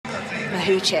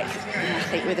MAHUCHIKH, I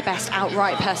think with the best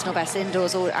outright personal best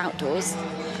indoors or outdoors.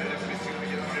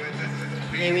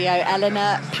 Here we go,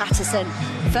 Eleanor PATTERSON.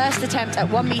 First attempt at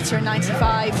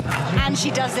 1m95, and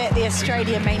she does it. The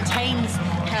Australian maintains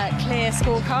her clear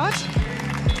scorecard.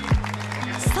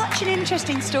 Such an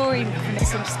interesting story from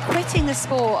just quitting the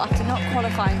sport after not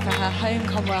qualifying for her home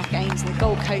Commonwealth Games in the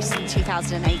Gold Coast in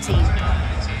 2018.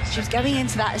 She was going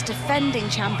into that as defending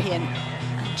champion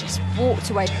and just walked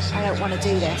away. I don't want to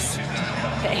do this.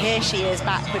 But here she is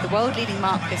back with the world-leading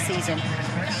mark this season.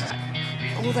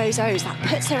 All those O's, that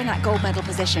puts her in that gold medal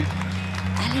position.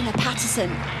 Eleanor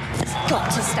PATTERSON has got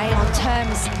to stay on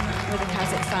terms with a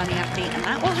Kazakhstani athlete, and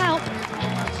that will help.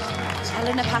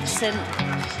 Eleanor PATTERSON,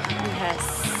 her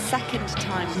second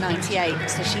time 98,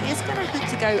 so she is going to have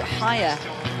to go higher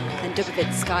than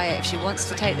DUBOVITSKAYA if she wants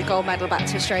to take the gold medal back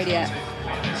to Australia.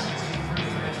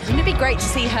 Wouldn't it be great to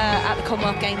see her at the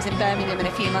Commonwealth Games in Birmingham in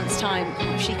a few months' time,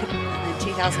 if she could, in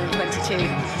 2022.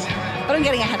 But I'm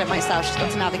getting ahead of myself. She's got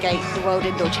to navigate the World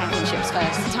Indoor Championships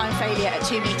first. Time failure at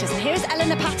 2 meters. And here's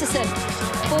Eleanor PATTERSON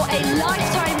for a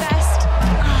lifetime best.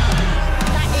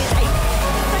 That is a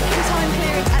second time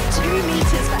clearance at 2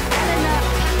 meters for Eleanor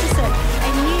PATTERSON. A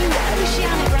new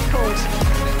oceanic record.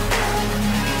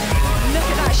 Look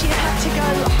at that. She has had to go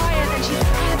higher than she's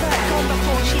ever gone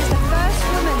before. She is the first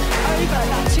woman over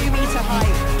that 2 meter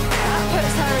height. That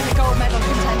puts her in the gold medal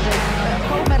contender,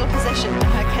 gold medal position.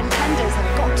 Her contenders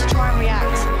have got to try and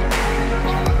react.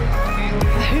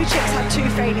 MAHUCHIKH's had 2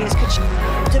 failures.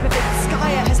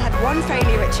 DUBOVITSKAYA has had 1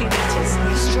 failure at 2 meters.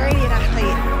 The Australian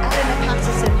athlete, Eleanor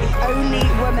PATTERSON, the only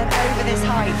woman over this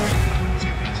height.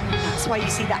 That's why you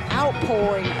see that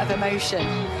outpouring of emotion.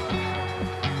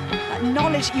 That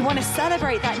knowledge, you want to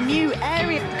celebrate that new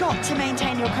area. You've got to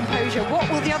maintain your composure. What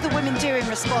will the other women do in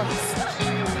response?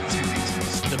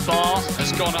 The bar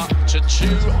has gone up to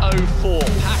 2:04.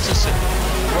 PATTERSON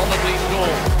probably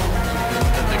thought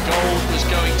that the gold was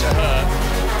going to her,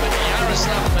 but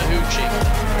Yaroslava MAHUCHIKH,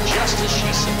 just as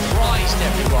she surprised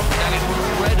everyone with that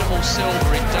incredible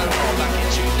silver in Doha back in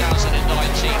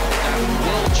 2019, that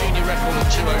world junior record of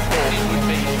 2:04, it would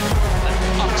be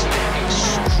an utterly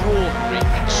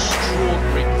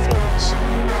extraordinary performance.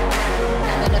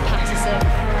 Eleanor PATTERSON,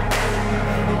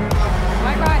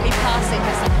 quite rightly passing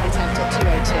her second attempt at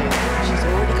 2:02. She's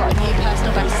already got a new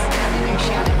personal best and an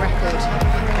oceanic record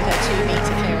with her 2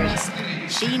 meter clearance.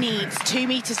 She needs 2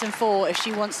 meters and 4 if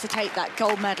she wants to take that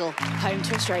gold medal home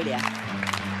to Australia.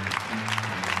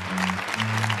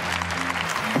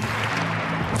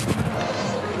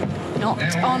 Not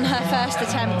on her first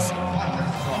attempt.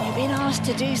 When you've been asked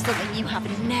to do something you have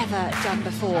never done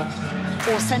before,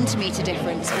 or centimetre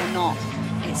difference or not,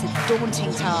 it's a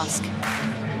daunting task.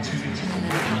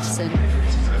 Eleanor PATTERSON,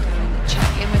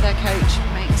 check in with her coach,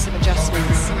 make some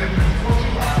adjustments.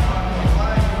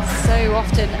 So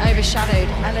often overshadowed,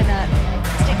 Eleanor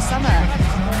Summer,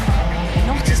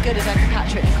 not as good as her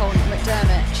compatriot Nicole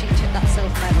McDermott. She took that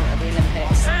silver medal at the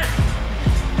Olympics.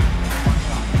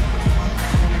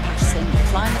 Eleanor PATTERSON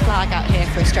flying the flag out here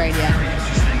for Australia.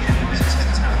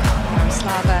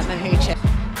 Yaroslava MAHUCHIKH.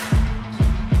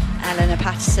 Eleanor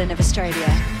PATTERSON of Australia,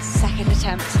 second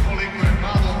attempt.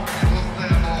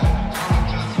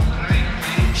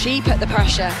 She put the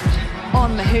pressure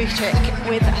on MAHUCHIKH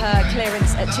with her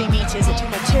clearance at 2 meters. It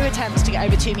took her 2 attempts to get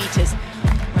over 2 meters,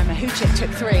 where MAHUCHIKH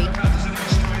took 3.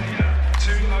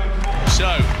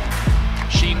 So,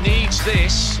 she needs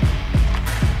this,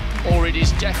 or it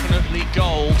is definitely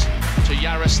gold to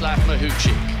Yaroslava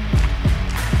MAHUCHIKH.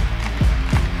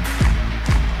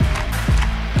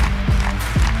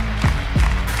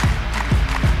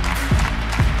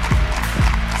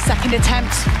 Second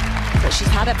attempt, but she's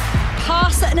had a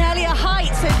pass at an earlier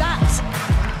height, so that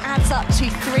adds up to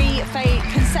 3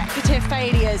 consecutive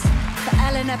failures for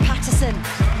Eleanor PATTERSON.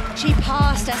 She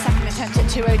passed her second attempt at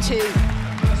 2:02.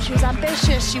 She was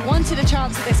ambitious, she wanted a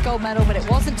chance at this gold medal, but it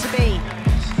wasn't to be.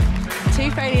 2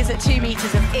 failures at 2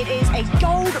 meters, and it is a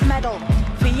gold medal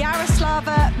for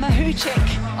Yaroslava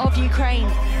MAHUCHIKH of Ukraine.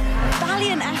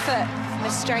 Valiant effort from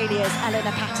Australia's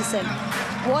Eleanor PATTERSON.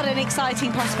 What an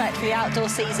exciting prospect for the outdoor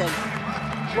season.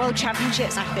 World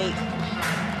Championships athlete.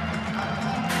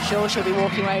 I'm sure she'll be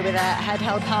walking away with her head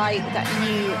held high with that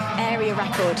new area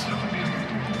record.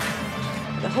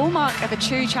 The hallmark of a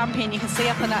true champion you can see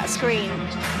up on that screen,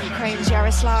 Ukraine's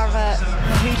Yaroslava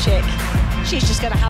MAHUCHIKH. She's just going to have